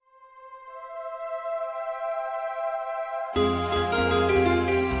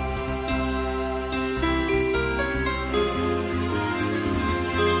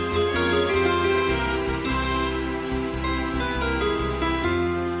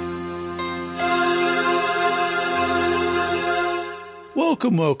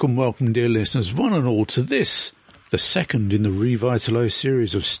Welcome, dear listeners, one and all, to this, the second in the Revitalo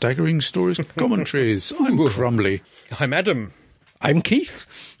series of staggering stories and commentaries. I'm Crumbly. I'm Adam. I'm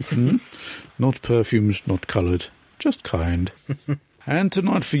Keith. Not perfumed, not coloured, just kind. And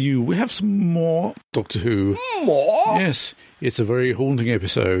tonight for you, we have some more Doctor Who. More? Yes, it's a very haunting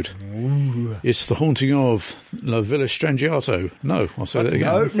episode. Ooh. It's the haunting of La Villa Strangiato. No, I'll say that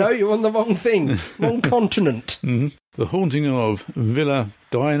again. No, you're on the wrong thing. Wrong continent. Mm-hmm. The haunting of Villa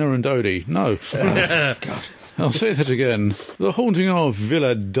Diana and Odie. No. God. I'll say that again. The haunting of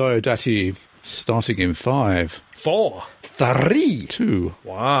Villa Diodati, starting in 5, 4, 3, 2,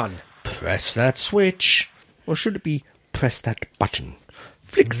 1. Press that switch. Or should it be press that button?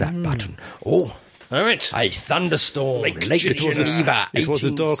 Flick that button. Oh, all right. a thunderstorm. Lake Lake Geneva. Geneva. It was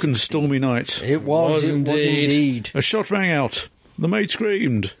a dark and stormy night. It was indeed. A shot rang out. The maid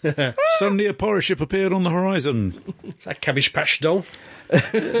screamed. Suddenly a pirate ship appeared on the horizon. Is that Cabbage Patch Doll? No,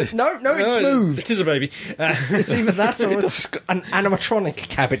 it's moved. It is a baby. It's either that or it's an animatronic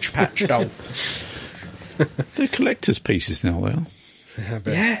Cabbage Patch Doll. They're collector's pieces now, they are.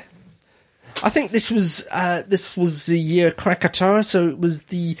 Yeah. I think this was the year Krakatoa, so it was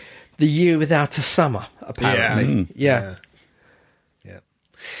the year without a summer, apparently. Yeah.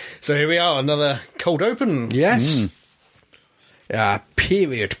 So here we are, another cold open. Yes.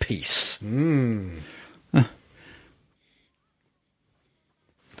 Period piece.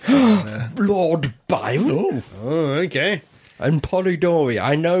 Lord Byron Oh, okay. and Polidori.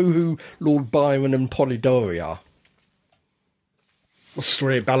 I know who Lord Byron and Polidori are. What's the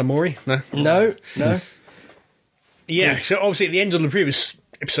story of Balamory? No. Yeah, so obviously at the end of the previous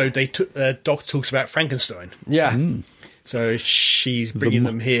episode, Doc talks about Frankenstein. Yeah. So she's bringing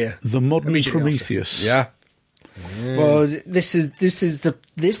them here. The modern immediately Prometheus. Yeah. Well, this is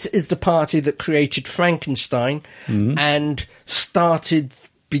the party that created Frankenstein and started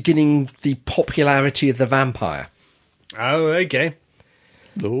beginning the popularity of the vampire. Oh, okay.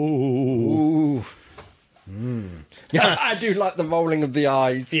 Oh. I do like the rolling of the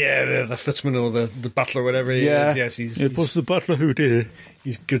eyes. Yeah, the footman or the butler or whatever he Yeah. is. Yes, It was the butler who did it.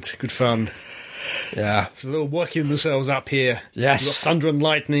 he's good fun. Yeah. So they're all working themselves up here. Yes. You've got thunder and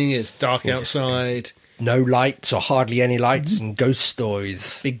lightning, it's dark outside. No lights or hardly any lights and ghost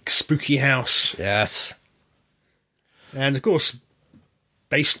stories. Big spooky house. Yes. And of course,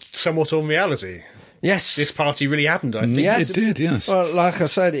 based somewhat on reality. Yes. This party really happened, I think. Yes. It did, yes. Well, like I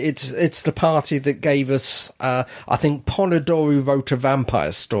said, it's the party that gave us, I think Polidori wrote a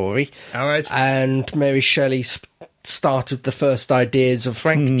vampire story. All right. And Mary Shelley started the first ideas of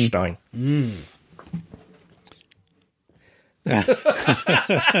Frankenstein. Was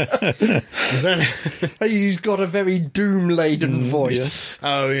that... He's got a very doom-laden voice.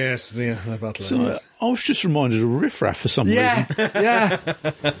 Oh, yes, the butler. So I was just reminded of Riff Raff for some Yeah, reason. yeah.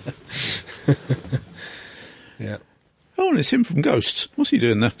 Yeah. Oh, and it's him from Ghosts. What's he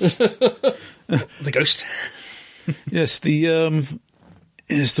doing there? The ghost. Yes,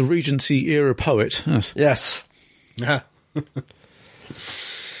 it's the Regency era poet. Yes. Yes. Yeah.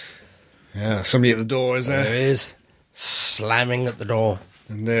 Yeah, somebody at the door, is There there? he is. Slamming at the door.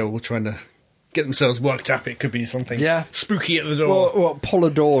 And they're all trying to get themselves worked up. It could be something spooky at the door. Well,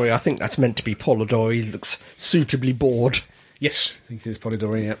 Polidori, I think that's meant to be Polidori. He looks suitably bored. Yes, I think it is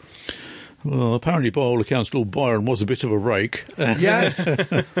Polidori, yeah. Well, apparently, by all accounts, Lord Byron was a bit of a rake. Yeah.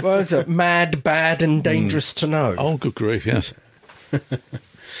 Well, it's mad, bad, and dangerous to know. Oh, good grief, yes. I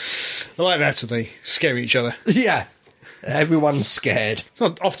like that, so they scare each other. Yeah. Everyone's scared. It's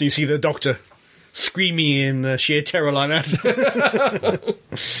not often you see the Doctor screaming in sheer terror like that.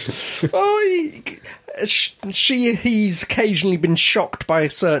 He's occasionally been shocked by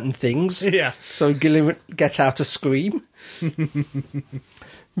certain things. Yeah. So get out a scream.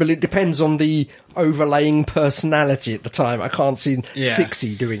 But it depends on the overlaying personality at the time. I can't see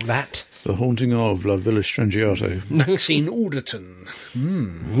Sixie doing that. The haunting of La Villa Strangiato. Maxine Alderton.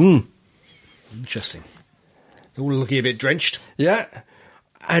 Interesting. They're all looking a bit drenched. Yeah.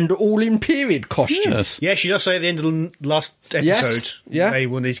 And all in period costume. Yes. Yeah, she does say at the end of the last episode Yes, yeah. they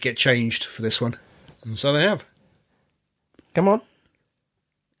will need to get changed for this one. And so they have. Come on.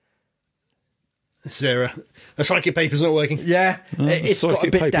 Is there a psychic paper's not working? Yeah. The It's got a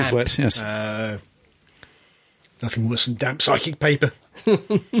psychic bit paper's damp. wet, yes. Nothing worse than damp psychic paper. A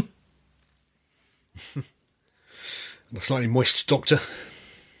slightly moist Doctor.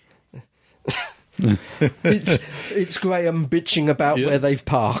 It's Graham bitching about where they've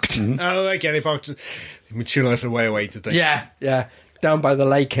parked. Oh, okay, they parked. They materialised their way away, did they? Yeah. Down by the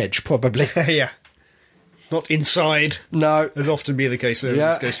lake edge, probably. Yeah. Not inside. No. As often be the case, so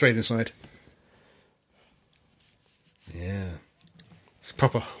let's go straight inside. Yeah. It's a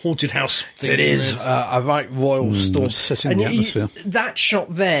proper haunted house thing. It is isn't a right royal storm. setting the atmosphere. That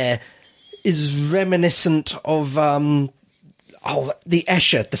shot there is reminiscent of the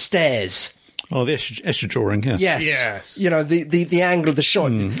Escher, the stairs. Oh, the Escher drawing, yes. Yes. Yes. You know, the angle of the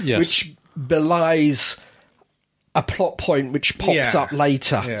shot, yes. which belies a plot point which pops Yeah. up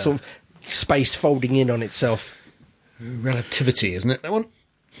later. Yeah. Sort of space folding in on itself. Relativity, isn't it, that one?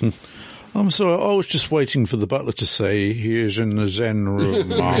 I'm sorry, I was just waiting for the butler to say, "Here's in the Zen room,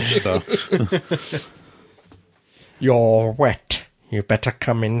 master." You're wet. You better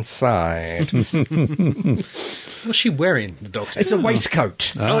come inside. What's she wearing, the doctor? It's a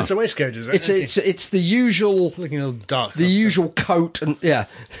waistcoat. Oh, it's a waistcoat, is it? It's the usual looking a little dark. the usual coat and yeah,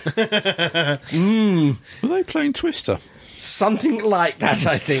 Were they playing Twister? something like that.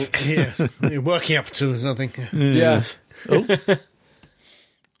 I think. Yeah, you're working up to something. Yeah. Oh,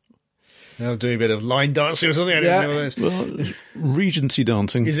 Now doing a bit of line dancing or something. I don't Yeah. know what that is. well, Regency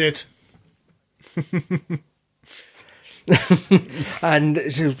dancing. Is it? And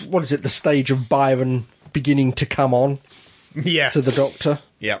what is it? The stage of Byron beginning to come on Yeah. to the Doctor,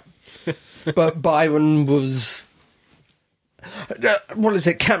 Yeah. but Byron was. What is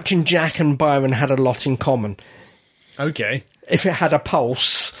it? Captain Jack and Byron had a lot in common. Okay. If it had a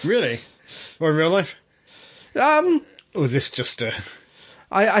pulse, Really? Or in real life? Or is this just a...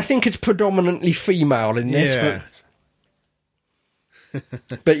 I think it's predominantly female in this. Yeah.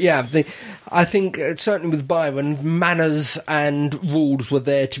 But yeah, I think certainly with Byron, manners and rules were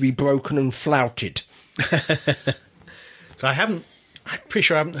there to be broken and flouted. So I'm pretty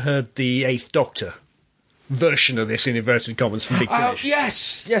sure I haven't heard the Eighth Doctor version of this in inverted commas from Big Finish.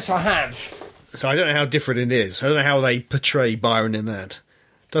 Yes, I have. So I don't know how different it is. I don't know how they portray Byron in that.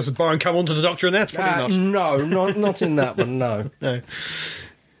 Does Byron come onto the Doctor in that? Probably not. No, not in that one. No, No.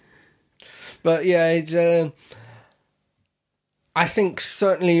 but yeah, I think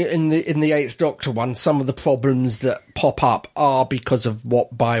certainly in the Eighth Doctor one, some of the problems that pop up are because of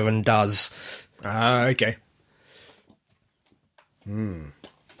what Byron does. Ah, okay.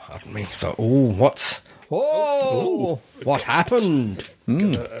 Pardon me. So, what happened?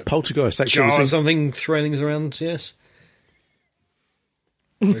 Poltergeist Jar or activity. something, throwing things around, yes.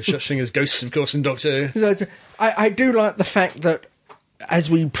 There's such thing as ghosts, of course, in Doctor Who. So, I do like the fact that, as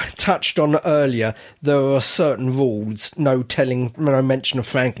we touched on earlier, there are certain rules. No mention of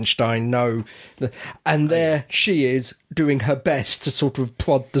Frankenstein. And there she is doing her best to sort of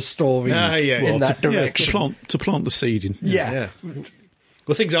prod the story in that direction. To plant the seed in. Yeah.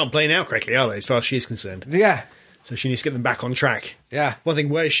 Well, things aren't playing out correctly, are they, as far as she's concerned? Yeah. So she needs to get them back on track. Yeah. One thing,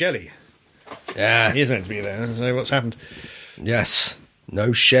 where's Shelley? Yeah. He is meant to be there, so what's happened? Yes.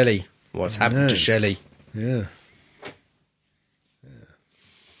 No Shelley. What's happened to Shelley? Yeah.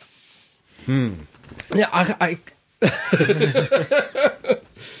 Yeah, I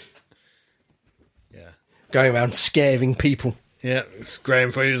Yeah. going around scaring people. Yeah, it's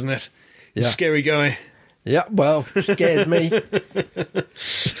Graham for you, isn't it? Yeah. Scary guy. Yeah, well, scares me.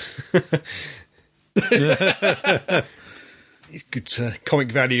 He's good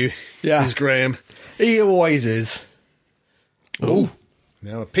comic value. Yeah. This is Graham. He always is. Oh,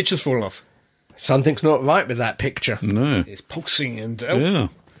 Now a picture's fallen off. something's not right with that picture. No. It's pulsing and... Yeah.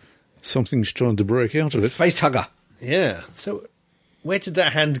 Something's trying to break out of it. Face hugger. Yeah. So where did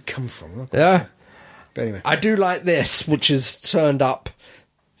that hand come from? Yeah. But anyway. I do like this, which is turned up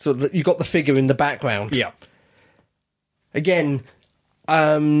so that you got the figure in the background. Yeah. Again,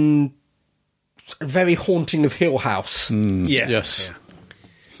 very haunting of Hill House. Yeah. Yes.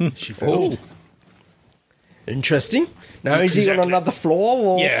 Yeah. She fell. Oh. Interesting. Now, is he on Exactly. another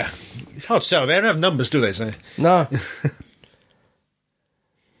floor? Or? Yeah. It's hard to tell. They don't have numbers, do they? So No.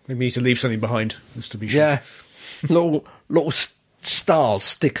 maybe we need to leave something behind, just to be sure. Yeah. little stars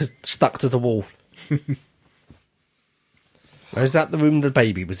stuck to the wall. Is that the room the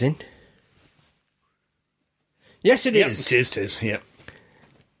baby was in? Yes, it Yep, is. it is, yeah.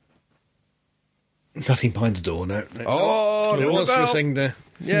 Nothing behind the door, no. Oh, There little was for a girl. second there.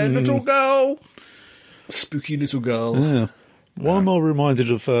 Yeah, little girl. Spooky little girl. Yeah. Why am I reminded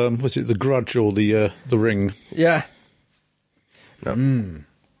of, was it The Grudge or The Ring? Yeah. And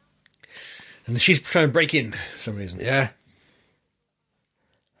she's trying to break in for some reason. Yeah.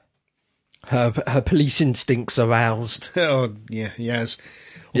 Her police instincts aroused. Oh, yeah, he has.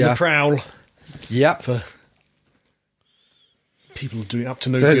 On Yeah. the prowl Yep. for people doing up to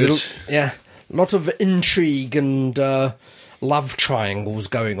no So good. a lot of intrigue and love triangles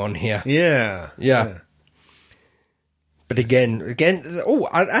going on here. Yeah. Yeah. But again,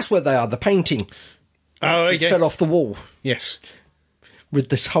 that's where they are. The painting Oh, it okay. fell off the wall Yes. with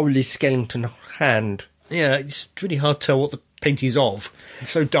this holy skeleton hand. Yeah, it's really hard to tell what the paintings of.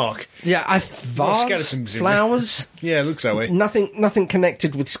 It's so dark. Yeah, vase, skeletons in there. flowers, Yeah, it looks that way. nothing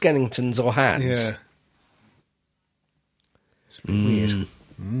connected with skeletons or hands. Yeah. It's a bit weird.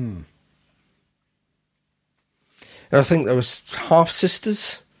 I think there was half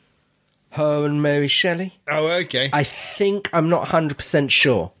sisters, her and Mary Shelley. Oh, okay. I'm not 100%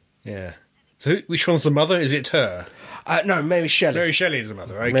 sure. Yeah. So which one's the mother? Is it her? No, Mary Shelley. Mary Shelley is the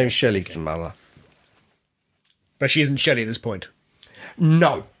mother, okay. Mary Shelley's the mother. But she isn't Shelley at this point.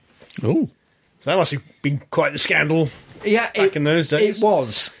 No. Oh, So that must have been quite the scandal. Yeah, Back in those days?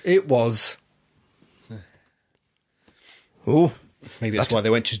 It was. Oh, Maybe that's why they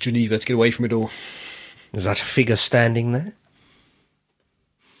went to Geneva, to get away from it all. is that a figure standing there?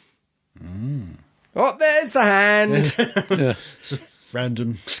 Oh, there's the hand. It's a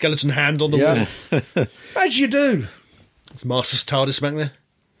random skeleton hand on the wall. Yeah. As you do. It's Master's TARDIS back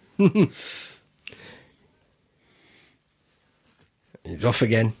there. He's off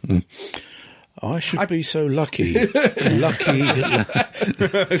again. I should be so lucky. Lucky.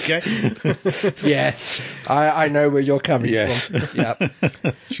 Okay. Yes, I know where you're coming Yes. from. Yeah.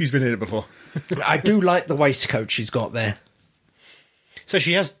 She's been in it before. I do like the waistcoat she's got there. So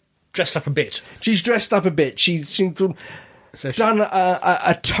she has dressed up a bit. She's dressed up a bit. She's So she- done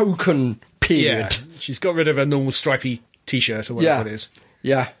a token Yeah. period. She's got rid of her normal stripy t-shirt or whatever it is.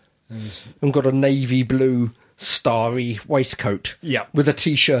 Yeah. And got a navy blue starry waistcoat. Yeah. With a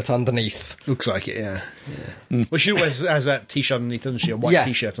t-shirt underneath. Looks like it, yeah. Well, she always has that t-shirt underneath, doesn't she? A white Yeah.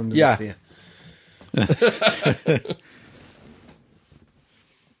 t-shirt underneath Yeah. here.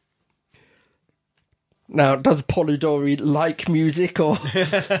 Now, does Polidori like music or?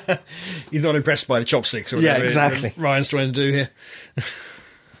 He's not impressed by the chopsticks or Yeah, whatever exactly. Ryan's trying to do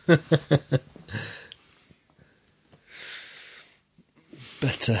here.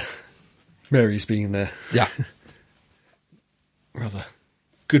 But Mary's being Yeah. rather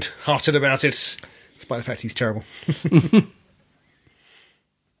good-hearted about it, despite the fact he's terrible.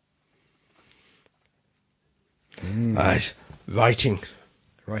 Right. Writing.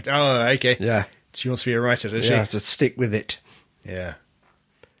 Right. Oh, okay. Yeah. She wants to be a writer, does Yeah, she? to stick with it. Yeah.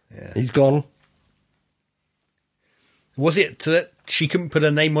 Yeah. He's gone. Was it that she couldn't put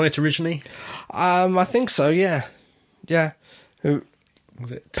her name on it originally? I think so, yeah. Yeah. Who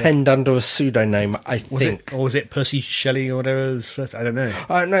Was it? penned under a pseudonym, I Was think. it, or was it Percy Shelley or whatever? Was first? I don't know.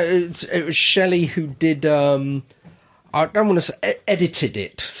 No, it was Shelley who did. I don't want to say edited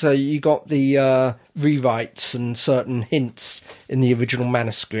it, so you got the rewrites and certain hints in the original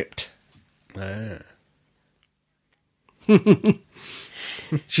manuscript.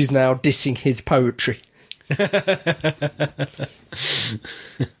 She's now dissing his poetry.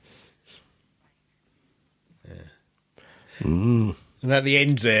 And at the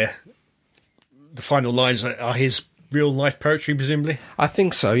end there, the final lines are his real life poetry, presumably. I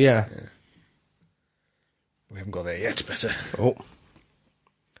think so, yeah. We haven't got there yet, but Oh.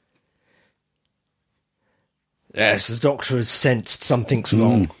 Yes, the doctor has sensed something's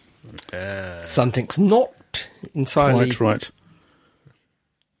wrong. Something's not entirely. Quite right.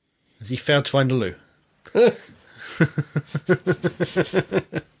 has he failed to find a loo?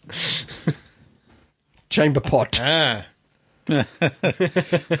 Chamber pot. Ah. Might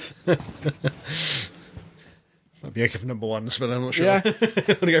be okay for number ones, but I'm not sure. Yeah. I'm going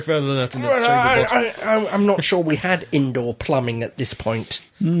to go further than that in the Well, chamber pot. I'm not sure we had indoor plumbing at this point.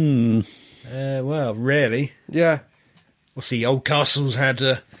 Well, rarely. Yeah. We'll see, old castles had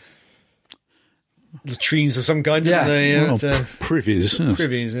latrines of some kind, Yeah. didn't they? Well, privies. Yes.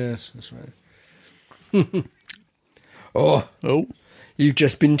 Privies, yes, that's right. Oh, Oh, you've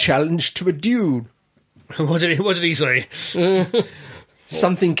just been challenged to a duel. What did he say?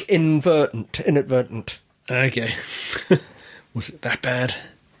 Something inadvertent. Okay. Was it that bad?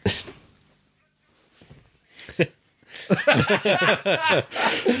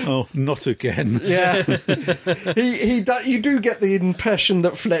 oh, not again. Yeah. You do get the impression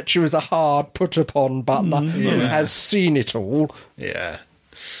that Fletcher is a hard put upon butler who has seen it all. Yeah.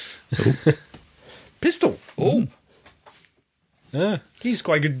 Pistol. Oh. He's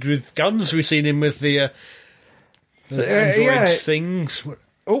quite good with guns. We've seen him with the android yeah. things.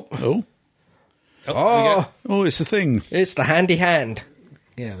 Oh. Oh, Oh. oh, it's a thing. It's the handy hand.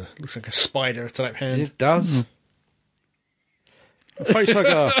 Yeah, looks like a spider type hand. It does. A face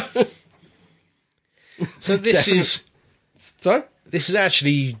hugger. So this Definitely. So? is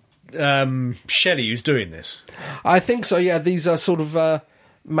actually Shelley who's doing this. I think so, yeah. These are sort of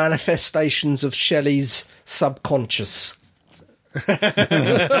manifestations of Shelley's subconscious.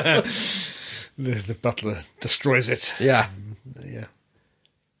 The butler destroys it. Yeah. Yeah.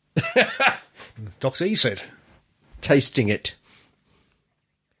 Doctor, you said. tasting it.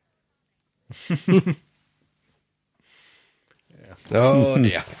 Oh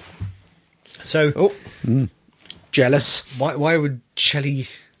dear. So, Jealous. why would Shelley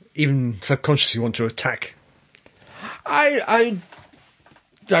even subconsciously want to attack? I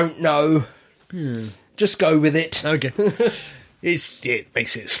don't know. Just go with it. Okay. It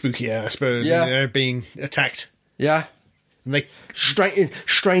makes it spookier, I suppose, Yeah. you know, being attacked. Yeah. And they,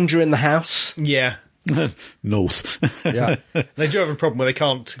 Stranger in the house. yeah. North. Yeah. They do have a problem where they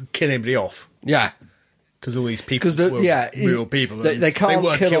can't kill anybody off. Yeah. Because all these people Because were real people. they can't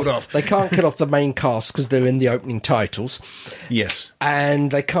weren't kill killed off. They can't kill off the main cast because they're in the opening titles, Yes. and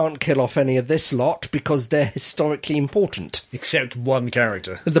they can't kill off any of this lot because they're historically important. Except one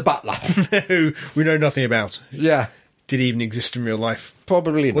character The butler. who we know nothing about. Yeah. Did he even exist in real life?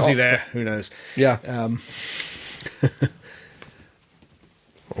 Probably Was not. he there? Who knows? Yeah. Um,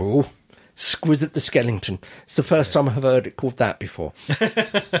 Oh, Squizit the Skellington. It's the first time I've heard it called that before.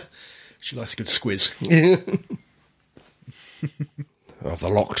 she likes a good squiz. Oh, the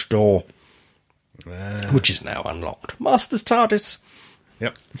locked door, which is now unlocked. Master's TARDIS.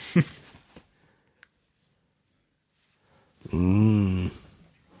 Yep.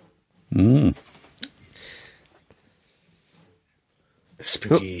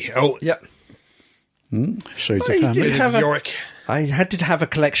 Spooky. Oh, Yep. Shades Oh, of you family. did have a- Yorick. I did have a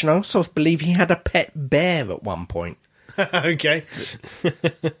collection. I also believe he had a pet bear at one point. Okay.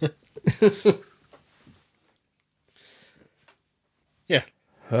 Yeah.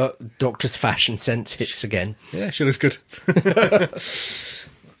 Doctor's fashion sense hits again. Yeah, she looks good.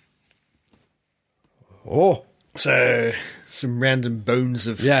 Oh, So, some random bones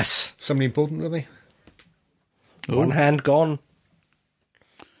of yes. somebody important, were they? One hand gone.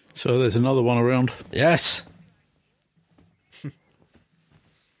 So there's another one around. Yes.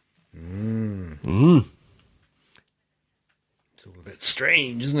 It's all a bit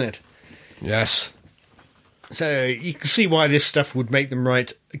strange, isn't it? Yes. So, you can see why this stuff would make them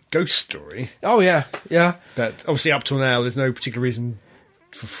write a ghost story. Oh, yeah. Yeah. But obviously, up till now, there's no particular reason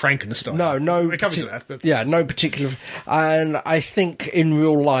for Frankenstein. No. We're coming to that, but Yeah, no particular. And I think in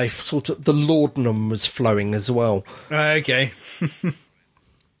real life, sort of, the laudanum was flowing as well. Okay.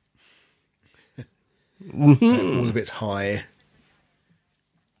 All a bit high.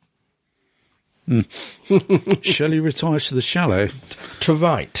 Shelley retires to the chalet, To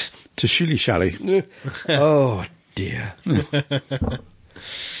write. to Shilly Shally. Oh, dear.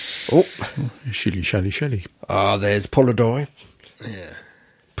 Oh. Shilly Shally Shelley. Ah, there's Polidori. Yeah.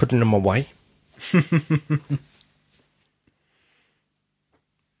 Putting them away.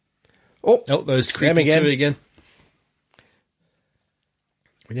 Oh, Oh, those it's them creepy again. two again.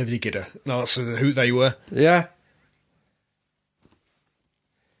 We never did get an answer to who they were. Yeah.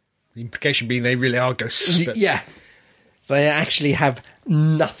 The implication being they really are ghosts. But Yeah. They actually have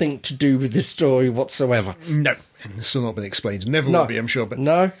nothing to do with this story whatsoever. no, and it's still not been explained. Never No. will be, I'm sure. But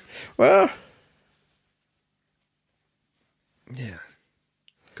No. Well, yeah,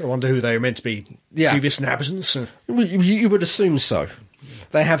 I wonder who they were meant to be. Yeah. Previous inhabitants. you would assume so.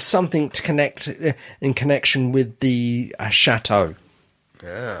 They have something to connect in connection with the chateau.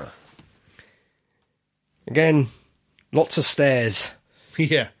 Yeah, Again, lots of stairs.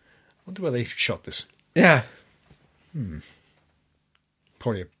 yeah. I wonder where they shot this. Yeah.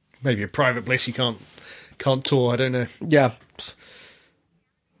 Probably maybe a private place you can't tour. I don't know. Yeah.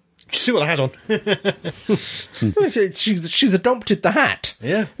 You see what I had on? She's adopted the hat.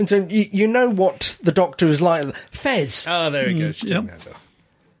 Yeah. And so you know what the Doctor is like. Fez. Oh, there we go. She's yep. taking that off.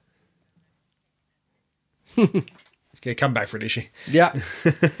 She's going to come back for it, is she? Yeah.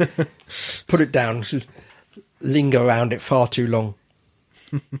 Put it down. Linger around it far too long.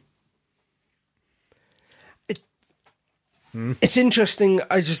 It's interesting.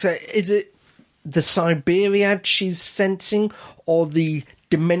 I just say, is it the Siberiad she's sensing or the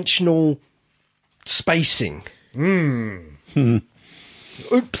dimensional spacing? Oops.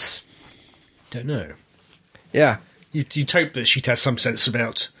 Don't know. Yeah. You'd hope that she'd have some sense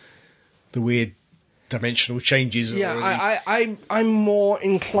about the weird dimensional changes. Yeah, or the- I'm more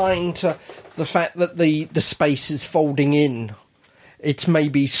inclined to the fact that the space is folding in. It's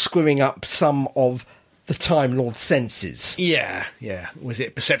maybe screwing up some of the Time Lord senses. Yeah. Was it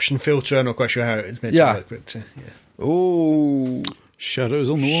a perception filter? I'm not quite sure how it's meant Yeah. to work, but yeah. Oh, Shadows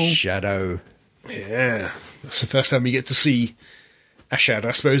on the wall. shadow. Yeah. That's the first time we get to see a shadow,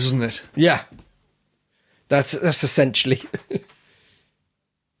 I suppose, isn't it? Yeah, that's essentially.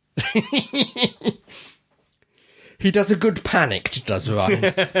 He does a good panicked, does Ryan?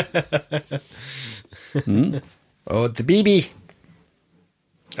 Oh, the BB.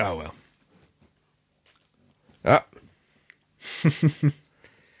 Oh, well. Ah,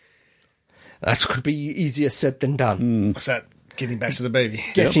 That could be easier said than done. What's that? Getting back to the baby.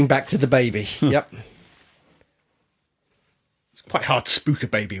 Getting back to the baby. Yep. It's quite hard to spook a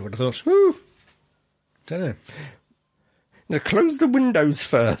baby, I would have thought. Woo. Don't know. Now close the windows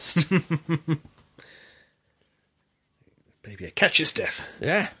first. Baby, it catches death.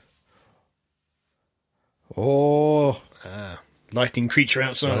 Yeah. Oh. Lightning creature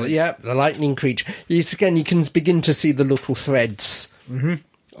outside. Well, yeah, the lightning creature. Yes, again, you can begin to see the little threads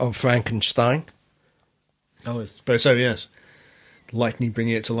of Frankenstein. Oh, I suppose so, yes. Lightning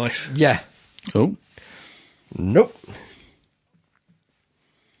bringing it to life. Yeah. Oh, Nope.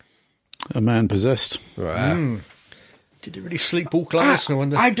 a man possessed. Right. Did he really sleepwalk like this? I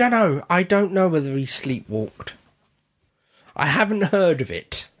wonder. I don't know. I don't know whether he sleepwalked. I haven't heard of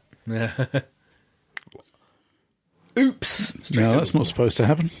it. Oops. No, that's not supposed to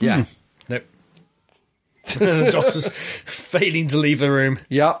happen. Yeah. Nope. The doctor's failing to leave the room.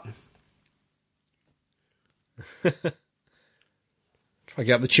 Yep. Try to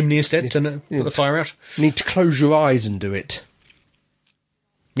get up the chimney instead, put the fire out. Need to close your eyes and do it.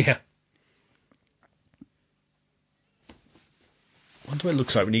 Yeah. I wonder what it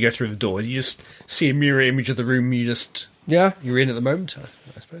looks like when you go through the door. You just see a mirror image of the room Yeah. you're in at the moment.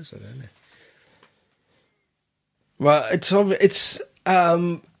 I suppose I don't know. Well, I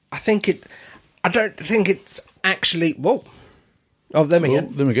don't think it's actually. Whoa. Oh, them Oh,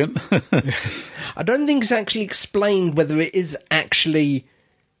 again. them again. I don't think it's actually explained whether it is actually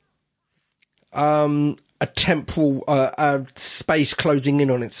a temporal space closing in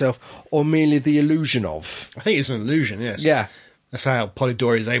on itself or merely the illusion of. I think it's an illusion, yes. Yeah. That's how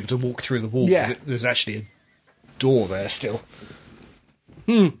Polidori is able to walk through the wall. Yeah. There's actually a door there still.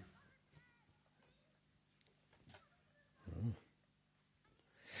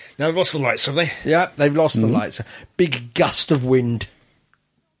 Now they've lost the lights, have they? Yeah, they've lost the lights. Big gust of wind.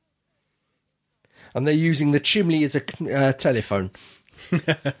 And they're using the chimney as a telephone.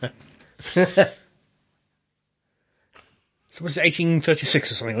 So was it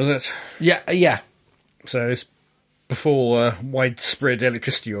 1836 or something, was it? Yeah. So it's before widespread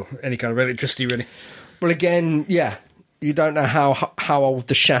electricity or any kind of electricity, really. Well, again, yeah. You don't know how old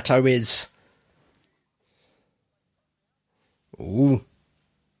the chateau is. Ooh.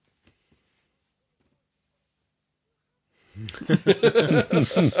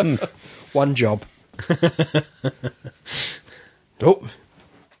 One job. Oh.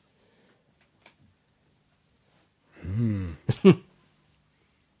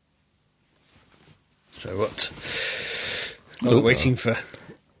 So what? Oh, we're waiting for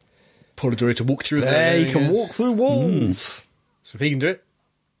Polidori to walk through There, the... you can walk through walls. So if he can do it...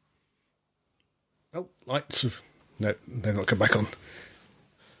 Oh, lights have... No, they've not come back on.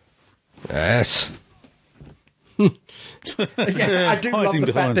 Yes. Yeah, I do love Hiding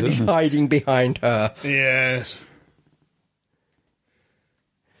the fact behind that her. he's hiding behind her. Yes.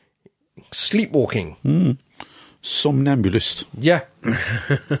 Sleepwalking. Somnambulist. Yeah.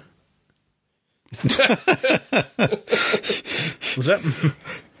 Was that?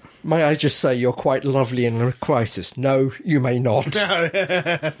 May I just say you're quite lovely in a crisis? No, you may not.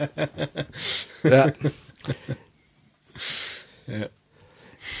 Yeah. Yeah.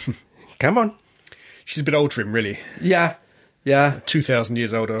 Come on. She's a bit old for him, really. Yeah. Yeah. 2,000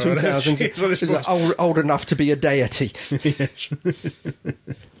 years older. 2000. She's on this point. Old enough to be a deity.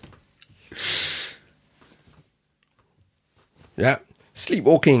 Yes. Yeah.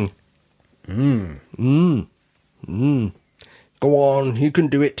 Sleepwalking. Go on, you can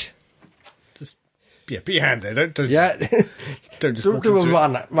do it. Just, yeah, put your hand there. Don't Yeah. don't just do walk do a into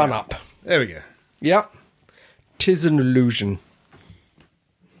it. run up. There we go. Yep. 'Tis an illusion.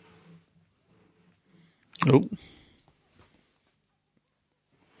 Oh,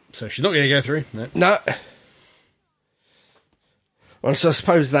 So she's not going to go through. No. No. Well, so I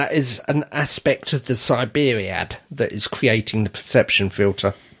suppose that is an aspect of the Siberiad that is creating the perception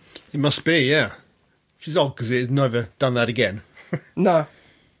filter. It must be, yeah. She's odd because it's never done that again. No.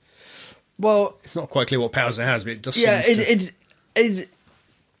 Well, It's not quite clear what powers it has, but it just yeah, seems to...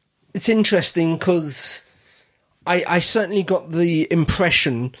 it's interesting because I certainly got the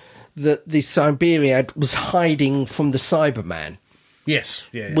impression that the Siberiad was hiding from the Cyberman, Yes,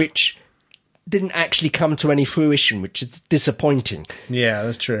 yeah. which didn't actually come to any fruition, which is disappointing. Yeah,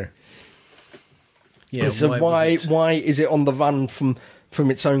 that's true. Yeah, So was it? why is it on the run from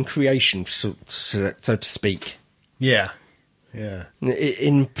its own creation, so to speak? Yeah, yeah.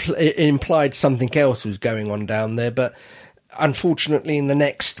 It implied something else was going on down there, but unfortunately, in the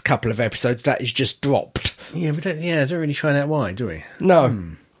next couple of episodes, that is just dropped. Yeah, we don't really find out why, do we?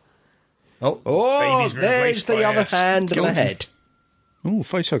 No. Oh, Oh, baby's been there's replaced the by other a hand and the skeleton. head. Oh,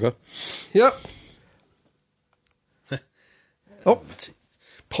 facehugger. Yep. Oh,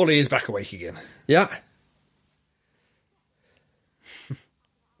 Polly is back awake again. yeah.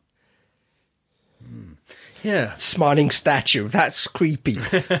 Yeah. Smiling statue. That's creepy.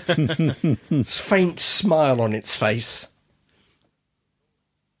 Faint smile on its face.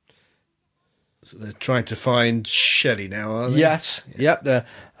 So they're trying to find Shelley now, are they? Yes. Yep. They're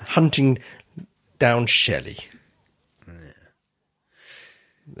hunting down Shelley.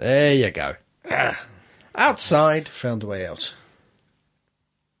 There you go. Ah, Outside. found a way out.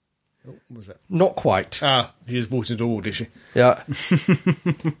 Oh, what was that? Not quite. Ah, she just walked into a wall, did she? Yeah.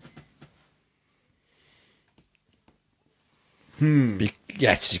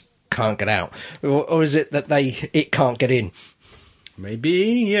 Yes, you can't get out. Or is it that it can't get in?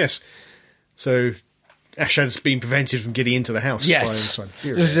 Maybe, yes. So Ashad's been prevented from getting into the house. Yes. by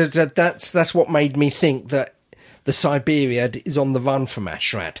Siberia. That's what made me think that the Siberia is on the run from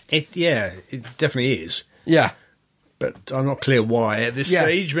Ashrad. It definitely is. Yeah. But I'm not clear why at this Yeah.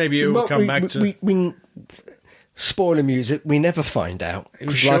 stage. Maybe it will But come back to... spoiler music, we never find out.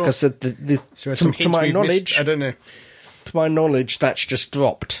 'Cause Sure. like I said, So some to hints my we've knowledge, missed? I don't know. that's just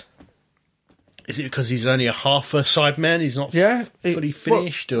dropped. Is it because he's only a half a Cyberman? He's not Yeah, fully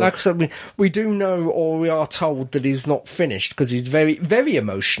finished? Well, or... like I said, we do know, or we are told that he's not finished because he's very, very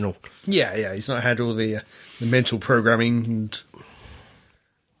emotional. Yeah, he's not had all the mental programming and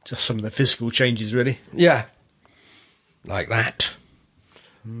just some of the physical changes, really. Yeah, like that.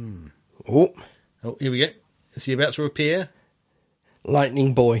 Oh, Oh, here we go. Is he about to appear?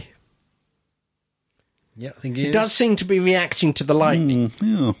 lightning boy. Yeah, I think he He is. does seem to be reacting to the lightning.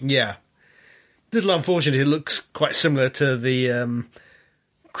 Yeah. Yeah. Little unfortunate, it looks quite similar to the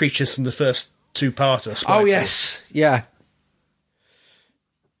creatures from the first two-parter. Oh yes, yeah.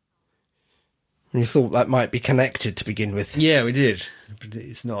 You thought that might be connected to begin with. Yeah, we did. But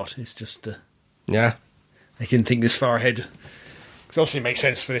it's not. It's just... Yeah. I didn't think this far ahead. Because obviously it makes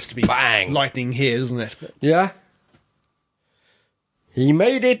sense for this to be Bang. lightning here, doesn't it? But Yeah. He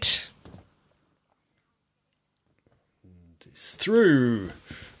made it. it's through.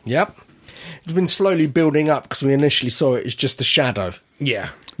 Yep. It's been slowly building up because we initially saw it as just a shadow. Yeah.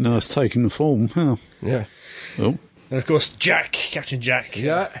 Now it's taking the form. Oh. Yeah. Oh. And of course, Captain Jack,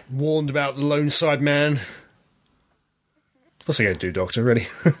 Yeah. warned about the lone side man. What's he going to do, Doctor, really?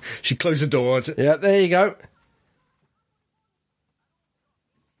 She closed the door. Yeah, there you go.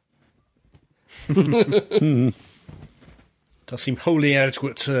 Does seem wholly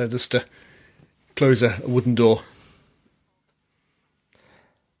inadequate just to close a wooden door.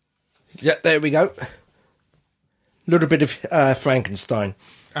 Yeah, there we go. Little bit of Frankenstein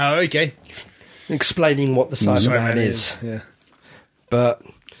Oh, okay. explaining what the Cyberman is. Yeah. But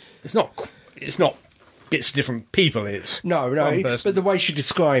It's not bits of different people, it's no, one person. but the way she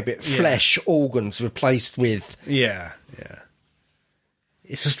described it, Yeah. flesh, organs replaced with... Yeah.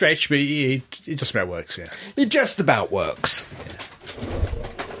 It's a stretch, but it just about works, yeah. It just about works.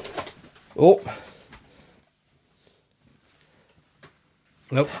 Oh,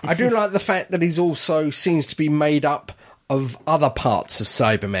 Nope. I do like the fact that he's also seems to be made up of other parts of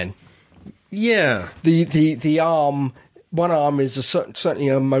Cybermen. Yeah. The arm, one arm is certainly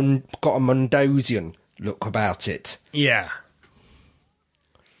got a Mondosian look about it. Yeah.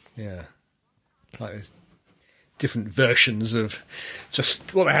 Like there's different versions of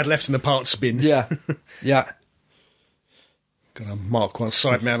just what they had left in the parts bin. Yeah, yeah, Got a Mark 1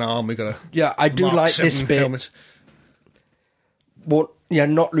 Sideman arm, we got a yeah. I do Mark like 7 this bit. helmet. What? Yeah,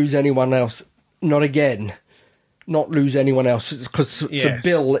 not lose anyone else. Not again. Not lose anyone else because Yes.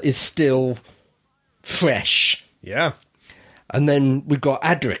 Bill is still fresh, Yeah. and then we've got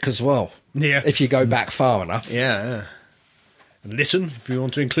Adric as well. Yeah. If you go back far enough. Yeah. And Lytton, if you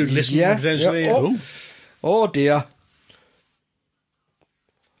want to include Lytton, Yeah, potentially. yeah. Oh, Oh dear.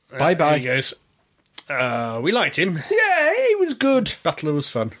 Bye bye. There he goes. We liked him. Yeah, he was good. Butler was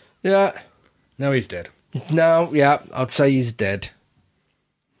fun. Yeah. Now he's dead. No, yeah, I'd say he's dead.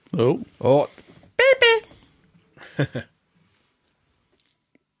 Oh. Oh, baby.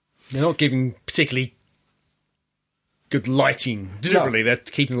 They're not giving particularly good lighting. Deliberately, they're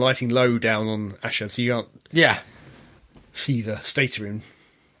keeping lighting low down on Asher, so you can't Yeah. see the state of him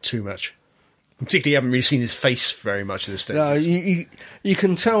too much. Particularly, you haven't really seen his face very much at this stage. No, you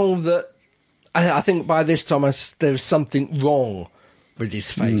can tell that. I think by this time there's something wrong with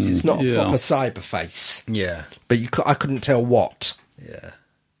his face. It's not a yeah. proper cyber face, Yeah, but I couldn't tell what. yeah.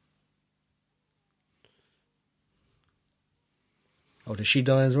 Oh, did she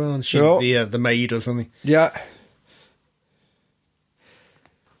die as well? She's Oh. the maid or something. Yeah.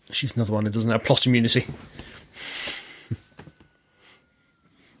 She's another one who doesn't have plot immunity.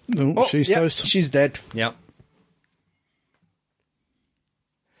 No, she's yeah, toast. she's dead. Yeah.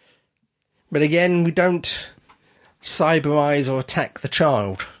 But again, we don't cyberize or attack the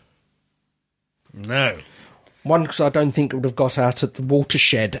child. No. One, because I don't think it would have got out at the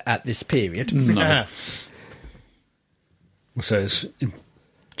watershed at this period. No. So it's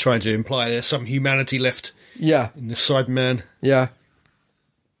trying to imply there's some humanity left Yeah, in the Cyberman. yeah.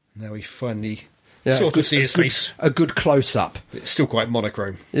 Now we finally Yeah, sort of see his face. A good close-up. It's still quite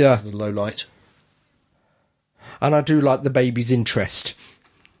monochrome. Yeah. The low light. And I do like the baby's interest.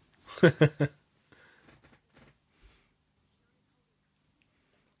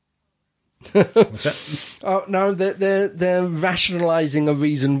 What's that? Oh no, they're rationalising a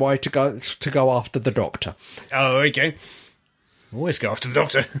reason why to go after the Doctor. Oh, okay. Always go after the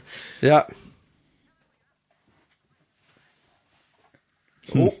Doctor. Yeah.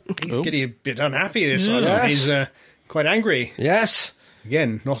 He's getting a bit unhappy this time. Yes. He's quite angry. Yes.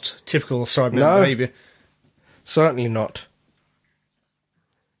 Again, not typical Cyberman No. behaviour. Certainly not.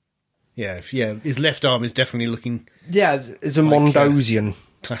 Yeah, his left arm is definitely looking Yeah, it's a Like, Mondosian.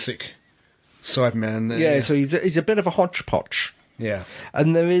 classic Cyberman. Yeah, so he's a bit of a hodgepodge. Yeah.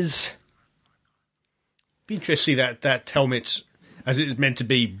 And there is... Be interesting to see that helmet as it is meant to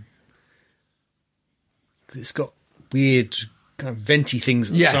be. 'Cause it's got weird kind of venty things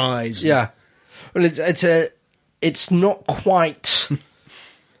at the sides. Yeah. Well, it's not quite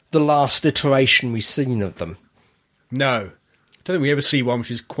the last iteration we've seen of them. No. I don't think we ever see one which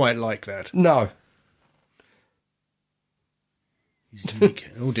is quite like that. No. He's unique.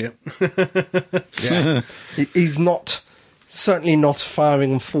 Oh dear. Yeah. He's not, certainly not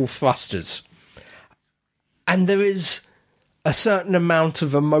firing full thrusters. And there is a certain amount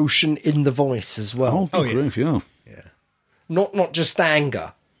of emotion in the voice as well. Oh, yeah. grief, yeah. Yeah. Not just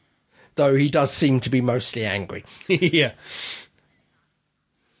anger, though he does seem to be mostly angry. Yeah.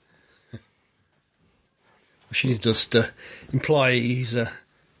 She just imply he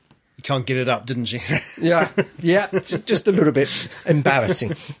can't get it up, didn't she? Yeah, just a little bit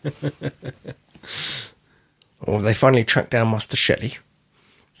embarrassing. Oh, they finally tracked down Master Shelley.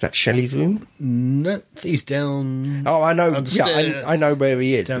 Is that Shelley's room? No, he's down. Oh, I know. Understand. Yeah, I know where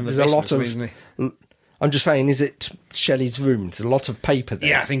he is. Down the There's a lot basement, of. isn't I'm just saying, is it Shelley's room? There's a lot of paper there.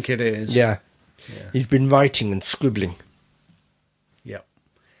 Yeah, I think it is. Yeah. Yeah. He's been writing and scribbling. Yep.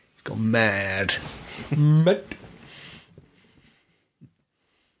 He's gone mad.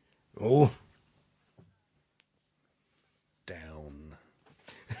 Oh, Down.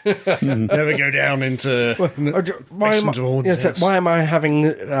 Never go down into basement or why am I having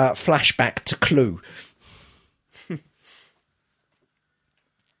flashback to Clue?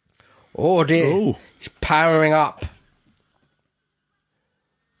 Oh dear, Oh. he's powering up.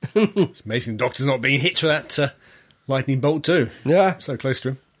 It's amazing the Doctor's not being hit with that lightning bolt too. Yeah, So close to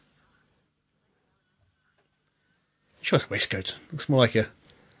him. Sure, it's a waistcoat. Looks more like a...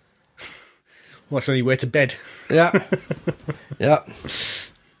 Well, something you wear to bed. yeah, yeah.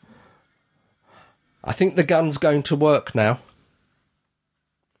 I think the gun's going to work now.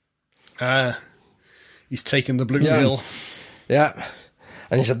 He's taken the blue Yeah. pill. Yeah,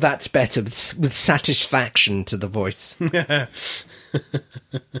 and he said that's better with satisfaction to the voice. Yep,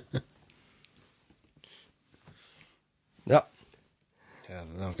 Yeah, they're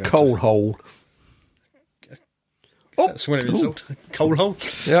not going coal hole. That's when it is called. Coal hole.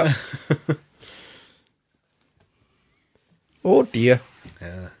 Yeah. Oh dear.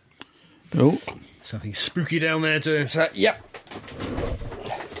 Yeah. Oh, Something spooky down there too. So, yep.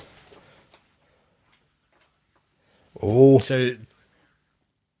 Oh, So,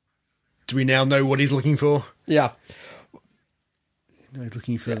 do we now know what he's looking for? yeah. No, he's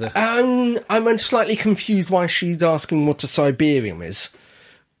looking for the... I'm slightly confused why she's asking what a Siberium is,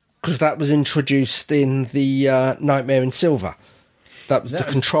 because that was introduced in the Nightmare in Silver. That was the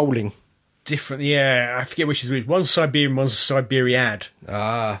controlling. different... Yeah, I forget which is which. One's Siberian, one's Siberiad.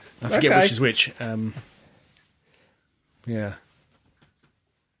 Ah, I forget okay. which is which. Yeah.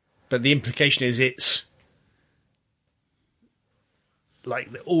 But the implication is it's... like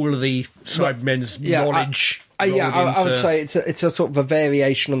all of the Cybermen's knowledge... I would into- say it's a sort of a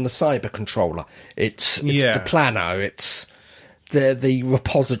variation on the cyber controller. It's Yeah. the planner. It's the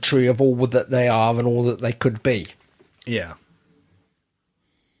repository of all that they are and all that they could be. Yeah.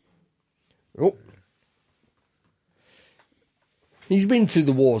 Oh, he's been through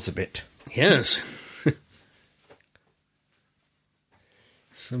the wars a bit. Yes.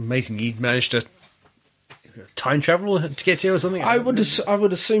 It's amazing he'd managed to time travel to get here or something. I would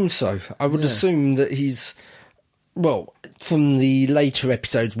assume so. I would assume that he's Well, from the later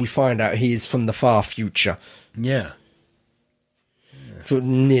episodes, we find out he is from the far future, Yeah. so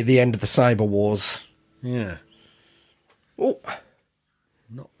near the end of the Cyber Wars. Yeah. Oh,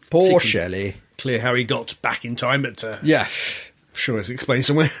 Not poor particularly Shelley. clear how he got back in time, but Yeah. I'm sure it's explained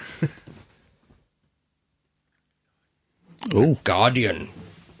somewhere. Oh, Guardian.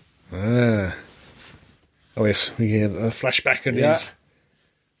 Oh, yes. We hear a flashback and Yeah. his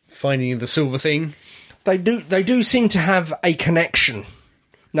finding the silver thing. They do seem to have a connection.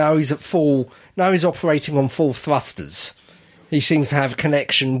 Now he's operating on full thrusters. He seems to have a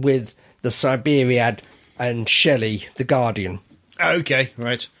connection with the Siberiad and Shelley, the Guardian. Okay,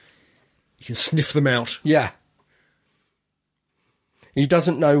 right. You can sniff them out. Yeah. He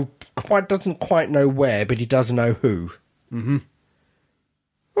doesn't quite know where, but he does know who. Mm-hmm.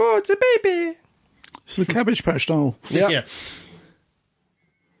 Oh, it's a baby. it's the Cabbage Patch doll. Yeah.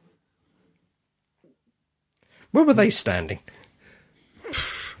 Where were they standing?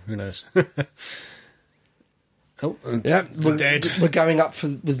 Who knows? Oh, and Yeah, they're dead. We're going up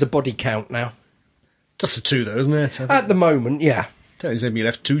with the body count now. Just the two, though, isn't it? At the moment, yeah. There's only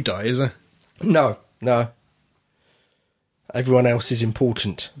left 2 die, is there? No. Everyone else is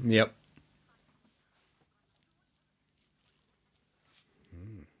important. Yep.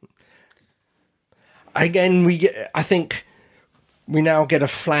 Again, I think we now get a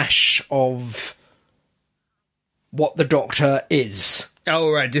flash of what the Doctor is.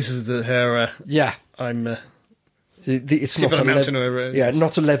 Oh, right. This is her. Yeah. I'm. It's Tip not of a the mountain or, yeah,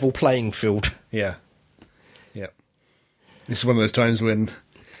 not a level playing field. Yeah. Yep. This is one of those times when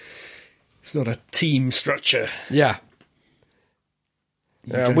it's not a team structure. Yeah.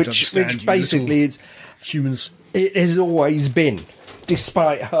 You don't Which understand, you basically little humans. it has always been,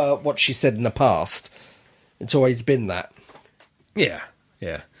 despite what she said in the past. It's always been that. Yeah.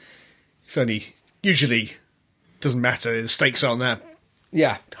 Yeah. It's only usually doesn't matter. The stakes aren't that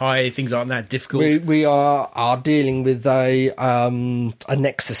Yeah. high. Things aren't that difficult. We are dealing with a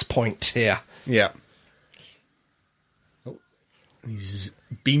nexus point here. Yeah. Oh, he's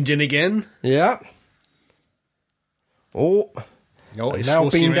beamed in again. Yeah. Oh, Oh, it's now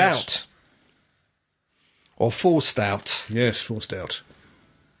forcing him beamed out. Or forced out. Yes, forced out.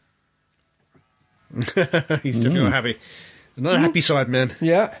 He's definitely not happy. Not a happy side man.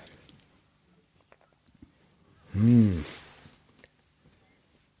 Yeah.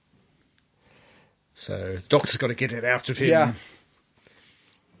 So the doctor's got to get it out of him. Yeah.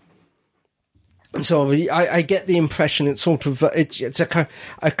 So I get the impression it's sort of it's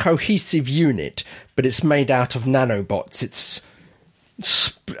a cohesive unit, but it's made out of nanobots. It's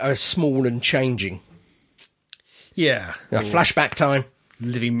small and changing. Yeah. Yeah, Or flashback time.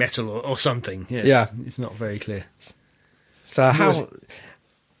 living metal or something. Yes. Yeah. It's not very clear. So how?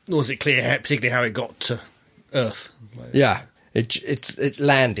 Nor is it clear particularly how it got to Earth. Yeah, it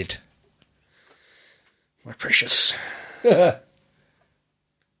landed. My precious.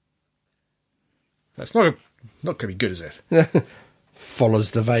 That's not going to be good, is it?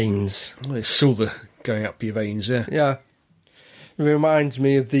 Follows the veins. Oh, there's silver going up your veins, yeah. Yeah, it reminds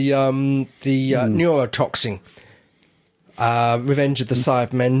me of the neurotoxin. Revenge of the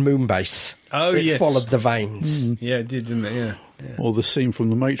Cybermen Moonbase. Oh, it yes. followed the veins. Yeah, it did, didn't it? Yeah. Or the scene from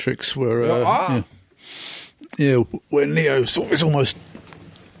The Matrix where, Ah. where Neo sort of is almost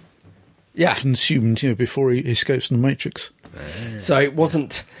Yeah. consumed, before he escapes from the Matrix. So it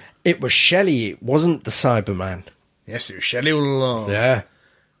wasn't. It was Shelley. It wasn't the Cyberman. Yes, it was Shelley all along. Yeah.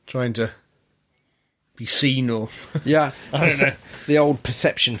 Trying to be seen or... Yeah. I don't know. The old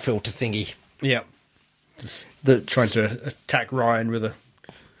perception filter thingy. Yeah. That Trying to attack Ryan with a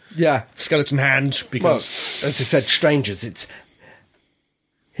Yeah. skeleton hand Well, because... as I said, strangers. It's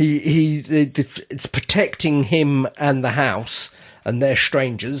it's protecting him and the house, and they're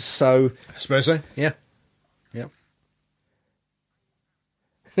strangers. So I suppose so, yeah.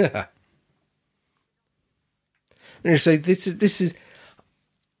 Yeah. you say this is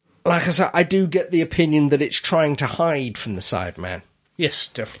like I said. I do get the opinion that it's trying to hide from the Cyberman. Yes,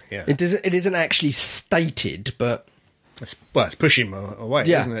 definitely, yeah. It isn't actually stated, but It's pushing him away,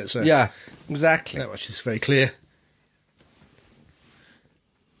 yeah, isn't it? So yeah, exactly. that much is very clear.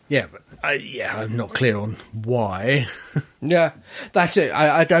 Yeah, but I'm not clear on why. Yeah, that's it.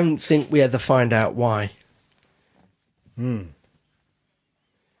 I don't think we ever find out why.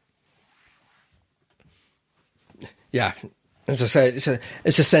 Yeah, as I said,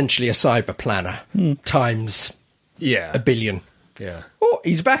 it's essentially a cyber planner times Yeah. a billion. Yeah. Oh,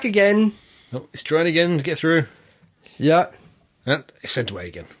 he's back again. Oh, it's trying again to get through. Yeah, And it's sent away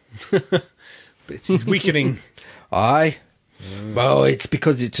again. But it's weakening. aye. Well, it's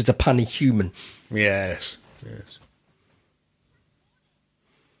because it's a punny human. Yes. Yes.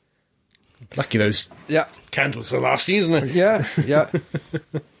 Lucky those Yeah. candles are lasting, isn't it? Yeah, yeah.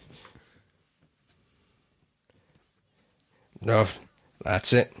 No,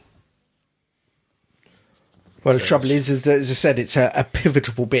 that's it. Well, the trouble is that, as I said, it's a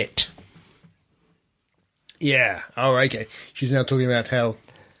pivotal bit. Yeah. Oh, okay. She's now talking about how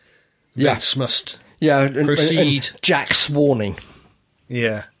Yeah. events must. Yeah, Proceed. and Jack's warning.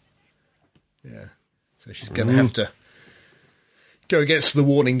 Yeah. Yeah. So she's going to have to go against the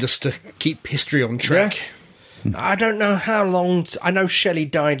warning just to keep history on track. I don't know how long. I know Shelley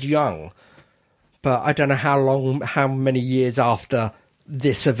died young, but I don't know how many years after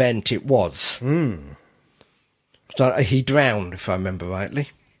this event it was. So he drowned, if I remember rightly.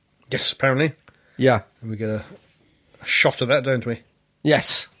 Yes, apparently. Yeah. And we get a shot of that, don't we?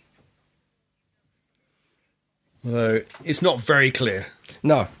 Yes. Although it's not very clear.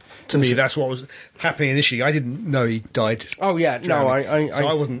 No. To me, that's what was happening initially. I didn't know he died. Oh yeah, no, I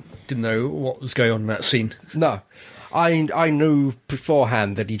didn't know what was going on in that scene. No, I knew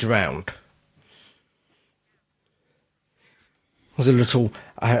beforehand that he drowned. There was a little.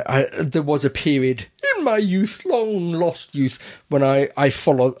 There was a period in my youth, long lost youth, when I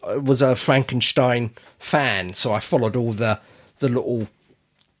was a Frankenstein fan, so I followed all the little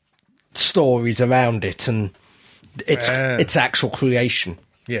stories around it and its actual creation.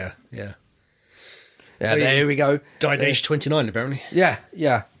 Yeah, yeah. Yeah, there we go. Died aged 29, apparently. Yeah,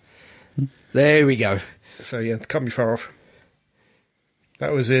 yeah. There we go. So, yeah, can't be far off.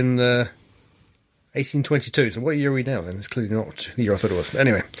 That was in 1822. So what year are we now, then? It's clearly not the year I thought it was. But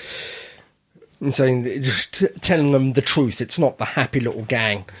anyway. And saying, just telling them the truth. It's not the happy little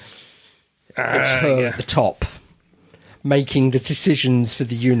gang. It's her at the top, making the decisions for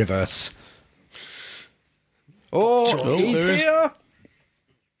the universe. Oh, he's here!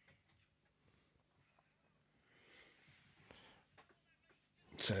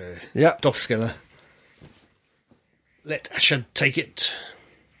 So, yeah, Doppskeller. Let Asha take it.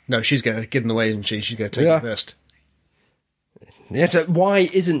 No, she's going to get in the way, isn't she? She's going to take it first. Yes, why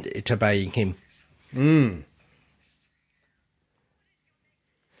isn't it obeying him? Yeah,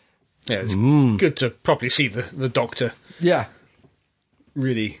 it's good to properly see the Doctor. Yeah.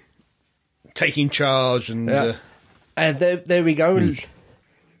 Really taking charge and... and there we go.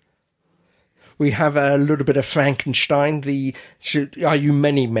 We have a little bit of Frankenstein. Are you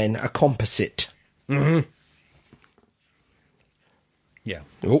many men a composite? Mm-hmm. Yeah.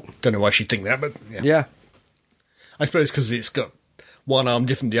 Oh. Don't know why she'd think that, but yeah. Yeah. I suppose because it's got one arm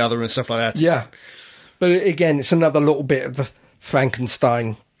different than the other and stuff like that. Yeah. But again, it's another little bit of the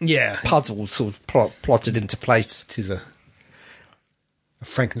Frankenstein puzzle sort of plotted into place. It is a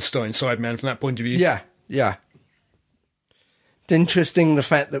Frankenstein Sideman from that point of view. Yeah, yeah. It's interesting the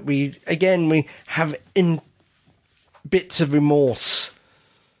fact that we have in bits of remorse,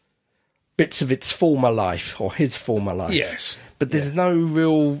 bits of its former life or his former life. Yes. But there's no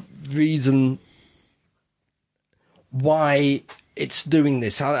real reason why it's doing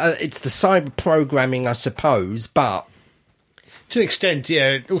this. It's the cyber programming, I suppose, but... To an extent,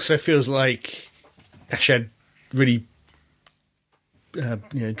 yeah, it also feels like Ashad really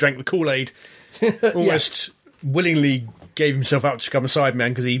drank the Kool-Aid, almost willingly gave himself up to become a Sideman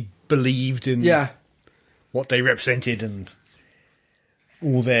because he believed in what they represented and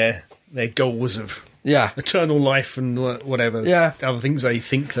all their goals of eternal life and whatever other things they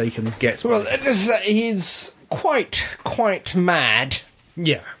think they can get. Well, he's quite mad.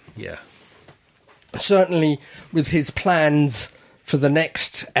 Yeah, yeah. Certainly with his plans for the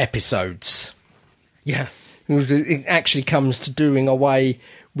next episodes. Yeah. It actually comes to doing away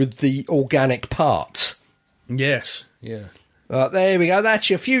with the organic part. Yes, yeah. There we go, that's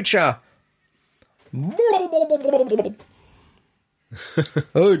your future.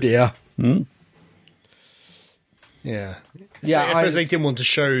 Oh dear. Yeah. Yeah, I suppose they didn't want to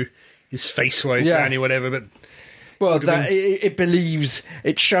show his face while he's down or whatever, but... Well, it believes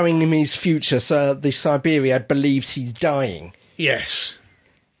it's showing him his future, so the Siberia believes he's dying. Yes.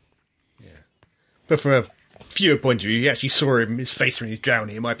 Yeah. But from a viewer point of view, you actually saw his face when he's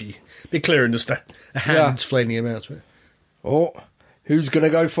drowning. It might be a bit clearer than just a hand flailing him out. Oh, who's going to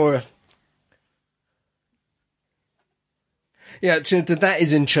go for it? Yeah, that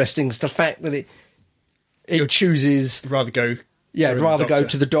is interesting. It's the fact that it chooses... Rather go... Yeah, rather go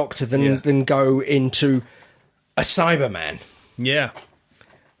to the Doctor than go into a Cyberman. Yeah.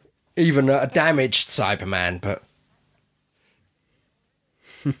 Even a damaged Cyberman, but...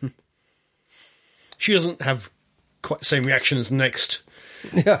 She doesn't have quite the same reaction as the next.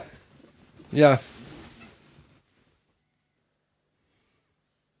 Yeah. Yeah.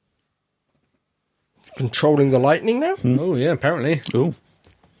 It's controlling the lightning now? Oh, yeah, apparently. Oh.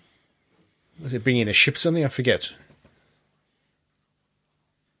 Was it bringing in a ship or something? I forget.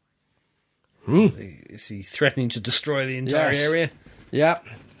 Is he threatening to destroy the entire area? Yeah.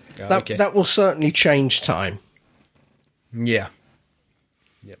 That will certainly change time. Yeah.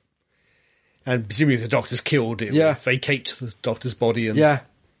 Yep. And presumably if the Doctor's killed, it will vacate the Doctor's body. And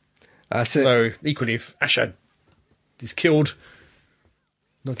that's it. So equally, if Ashad is killed,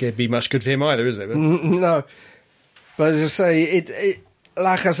 not going to be much good for him either, is it? But... No. But as I say, it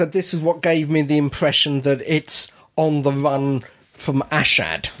like I said, this is what gave me the impression that it's on the run from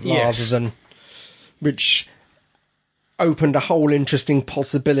Ashad rather than... Which opened a whole interesting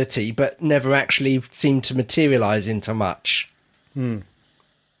possibility, but never actually seemed to materialise into much.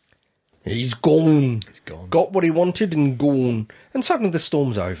 He's gone. He's gone. Got what he wanted and gone. And suddenly the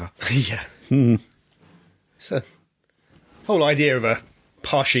storm's over. Yeah. So, whole idea of a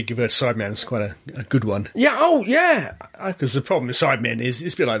Parsheik versus Cyberman is quite a good one. Yeah, oh, yeah. Because the problem with Cybermen is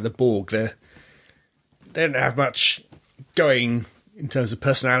it's a bit like the Borg. They don't have much going in terms of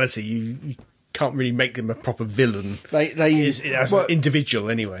personality. You can't really make them a proper villain. They as an individual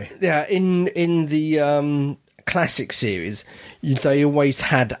anyway. Yeah, in the classic series, they always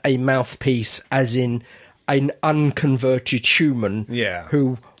had a mouthpiece, as in an unconverted human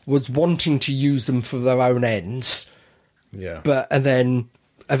who was wanting to use them for their own ends. Yeah, and then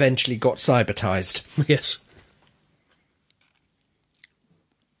eventually got cybertized. Yes.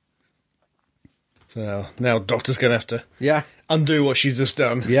 So now Doctor's going to have to undo what she's just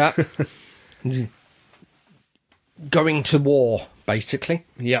done. Yeah. Going to war, basically.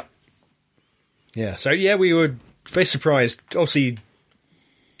 Yeah. Yeah, so we were very surprised. Obviously,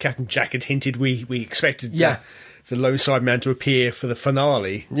 Captain Jack had hinted we expected the lone Cyberman to appear for the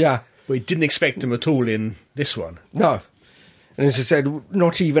finale. Yeah. We didn't expect him at all in this one. No. And as I said,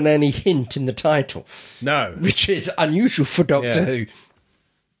 not even any hint in the title. No. Which is unusual for Doctor Who.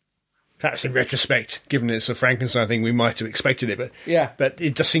 Perhaps in retrospect, given it's a Frankenstein thing, we might have expected it, but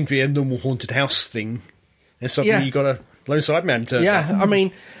it just seemed to be a normal haunted house thing, and suddenly you got a lone Cyberman turn. Yeah, I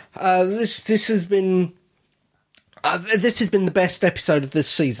mean, this has been the best episode of this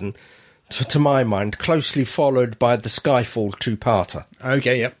season, to my mind, closely followed by the Skyfall two-parter.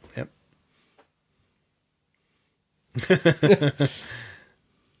 Okay, yep.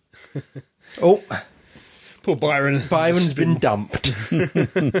 Oh. Poor Byron. Byron's been dumped.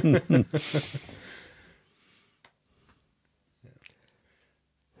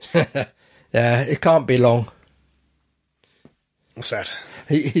 Yeah, it can't be long. What's that?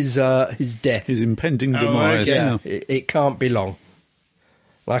 His death. His impending demise. Okay. Yeah, it can't be long.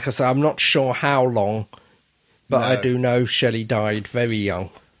 Like I say, I'm not sure how long, but I do know Shelley died very young,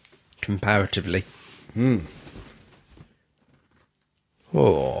 comparatively.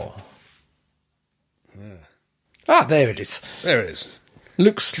 Oh. Ah, there it is. There it is.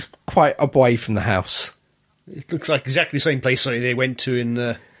 Looks quite away from the house. It looks like exactly the same place they went to in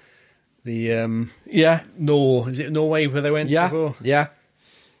the is it Norway where they went before? Yeah.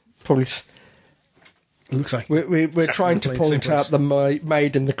 Probably. It looks like we're exactly trying to point out the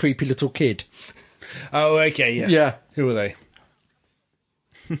maid and the creepy little kid. Oh, okay, yeah. Yeah. Who are they?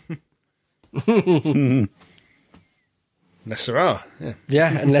 Unless there are,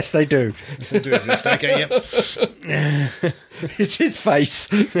 Yeah, unless they do. Unless they do exist, okay, yep. It's his face.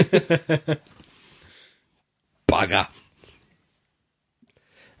 Bugger.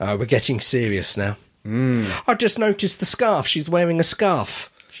 We're getting serious now. I just noticed the scarf. She's wearing a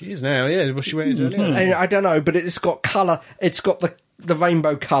scarf. She is now, yeah. Was she wearing it earlier? I don't know, but it's got colour. It's got the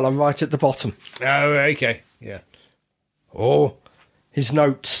rainbow colour right at the bottom. Oh, okay, yeah. Oh, his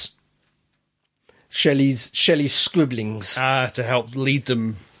notes. Shelley's scribblings. To help lead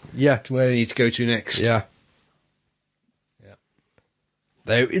them to where they need to go to next. Yeah.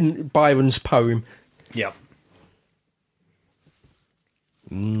 They're in Byron's poem. Yeah.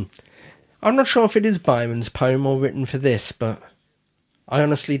 I'm not sure if it is Byron's poem or written for this, but I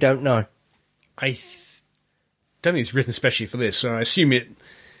honestly don't know. I don't think it's written especially for this, so I assume it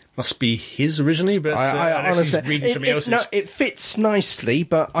must be his originally, but I honestly, he's reading somebody else's. No, it fits nicely,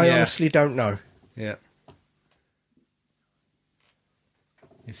 but I honestly don't know. Yeah.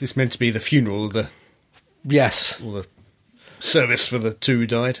 Is this meant to be the funeral of the... Yes. Or the service for the two who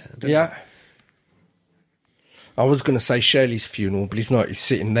died? Yeah. I was going to say Shirley's funeral, but he's not. He's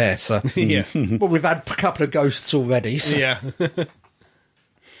sitting there, so... Yeah. Well, we've had a couple of ghosts already, so... Yeah.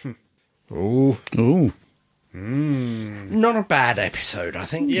 Ooh. Ooh. Not a bad episode, I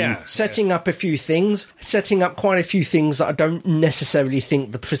think. Yeah. Setting up a few things. Setting up quite a few things that I don't necessarily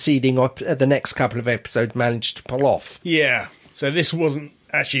think the preceding or the next couple of episodes managed to pull off. Yeah. So this wasn't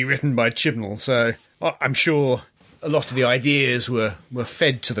actually written by Chibnall, so I'm sure a lot of the ideas were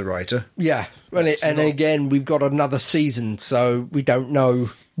fed to the writer. Yeah, well, again, we've got another season, so we don't know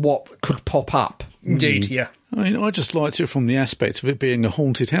what could pop up. Indeed, yeah. I mean, I just liked it from the aspect of it being a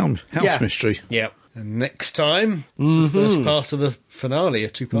haunted house mystery. Yeah. And next time, the first part of the finale, a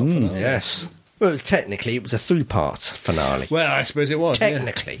 2-part finale. Yes. Well, technically, it was a 3-part finale. Well, I suppose it was.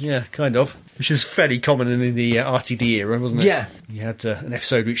 Technically. Yeah, kind of. Which is fairly common in the RTD era, wasn't it? Yeah. You had an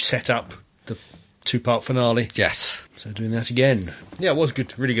episode which set up the 2-part finale. Yes. So doing that again. Yeah, it was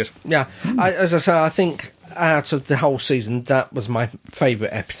good. Really good. Yeah. As I say, I think out of the whole season, that was my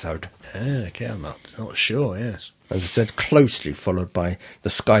favourite episode. Okay, I'm not sure, yes. As I said, closely followed by the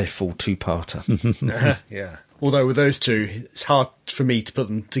Skyfall 2-parter. Yeah. Although with those two, it's hard for me to put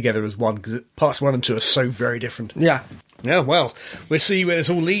them together as one, because parts 1 and 2 are so very different. Yeah. Yeah, well, we'll see where this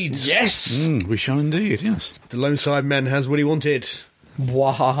all leads. Yes! We shall indeed, yes. The Lone Sideman has what he wanted.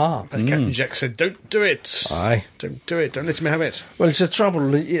 Wahaha. And Captain Jack said, don't do it. Aye. Don't do it. Don't let him have it. Well, it's the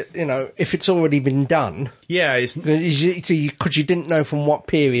trouble, if it's already been done. Yeah. Because you didn't know from what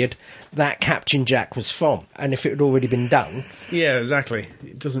period that Captain Jack was from. And if it had already been done. Yeah, exactly.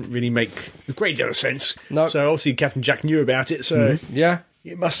 It doesn't really make a great deal of sense. No. So obviously Captain Jack knew about it, so Yeah.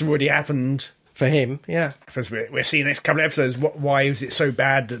 it must have already happened. For him, yeah. Because we're seeing the next couple of episodes, why is it so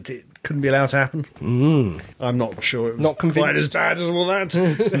bad that it couldn't be allowed to happen? I'm not sure it was Not convinced. quite as bad as all that.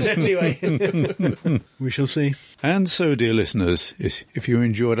 Anyway, we shall see. And so, dear listeners, if you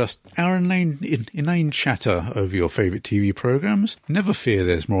enjoyed our inane chatter over your favourite TV programmes, never fear,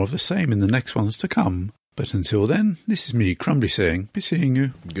 there's more of the same in the next ones to come. But until then, this is me, Crumbly, saying, be seeing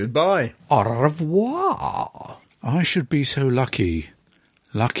you. Goodbye. Au revoir. I should be so lucky.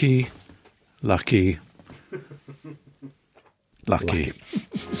 Lucky.